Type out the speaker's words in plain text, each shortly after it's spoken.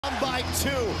By 2.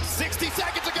 60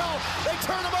 seconds ago, they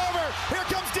turn him over. Here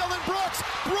comes Dylan Brooks.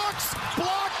 Brooks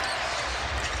blocked.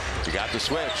 He got the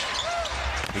switch.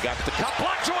 He got the cut.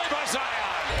 Blocked away by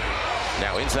Zion.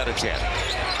 Now inside of 10.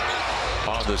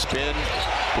 On the spin.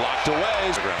 Blocked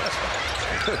away.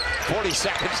 40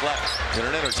 seconds left in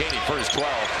an entertaining first 12.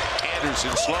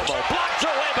 Anderson slow-mo. Blocked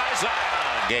away by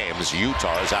Zion. Games.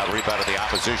 Utah is out rebounded the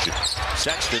opposition.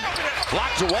 Sexton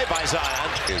blocked away by Zion.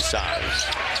 His size.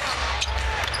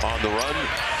 On the run,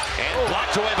 and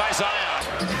blocked away by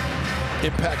Zion.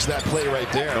 Impacts that play right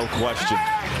there. No question.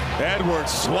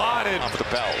 Edwards swatted. Off the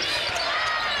Pels.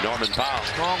 Norman Powell.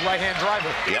 Strong right-hand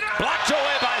driver. Yep. Blocked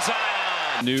away by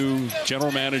Zion. New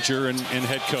general manager and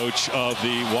head coach of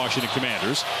the Washington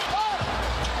Commanders.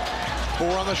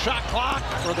 4 on the shot clock,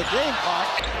 or the game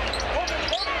clock.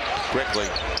 Quickly.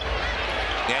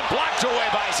 And blocked away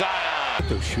by Zion.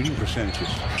 Those shooting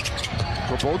percentages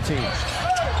For both teams.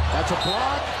 That's a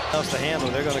block. Else to handle.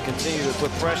 They're going to continue to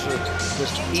put pressure,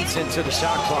 which eats into the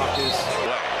shot clock.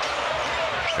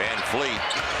 Van Fleet.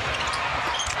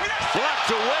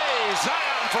 Blocked away.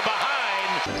 Zion from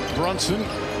behind. Brunson,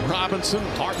 Robinson,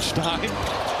 Hartenstein.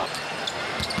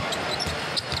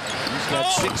 He's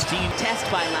got 16. Test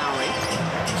by Lowry.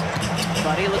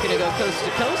 Buddy looking to go coast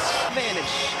to coast.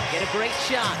 Advantage. Get a great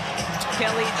shot.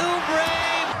 Kelly Oubre.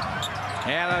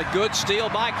 And a good steal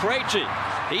by Krejci.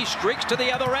 He streaks to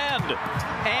the other end,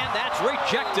 and that's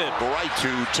rejected. Right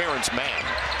to Terrence Mann.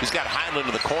 He's got Highland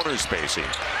in the corner spacing.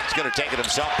 He's going to take it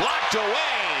himself. Blocked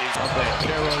away.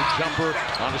 Caro jumper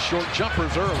on the short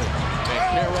jumpers early. And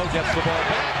Caro gets the ball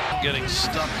back. Getting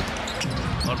stuck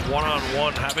on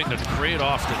one-on-one, having to create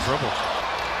off the dribble.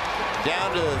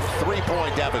 Down to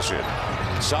 3-point deficit.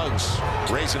 Suggs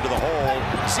racing to the hole.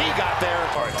 Z got there.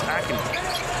 Attacking.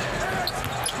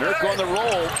 Nurk on the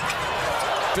roll.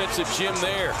 Fits a Jim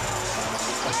there.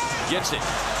 Gets it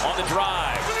on the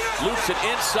drive. Loops it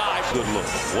inside. Good look.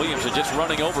 Williamson just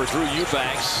running over through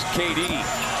Eubanks. KD.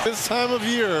 This time of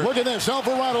year. Look at this.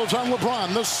 Alvarado's on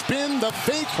LeBron. The spin, the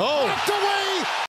fake. Oh. Away.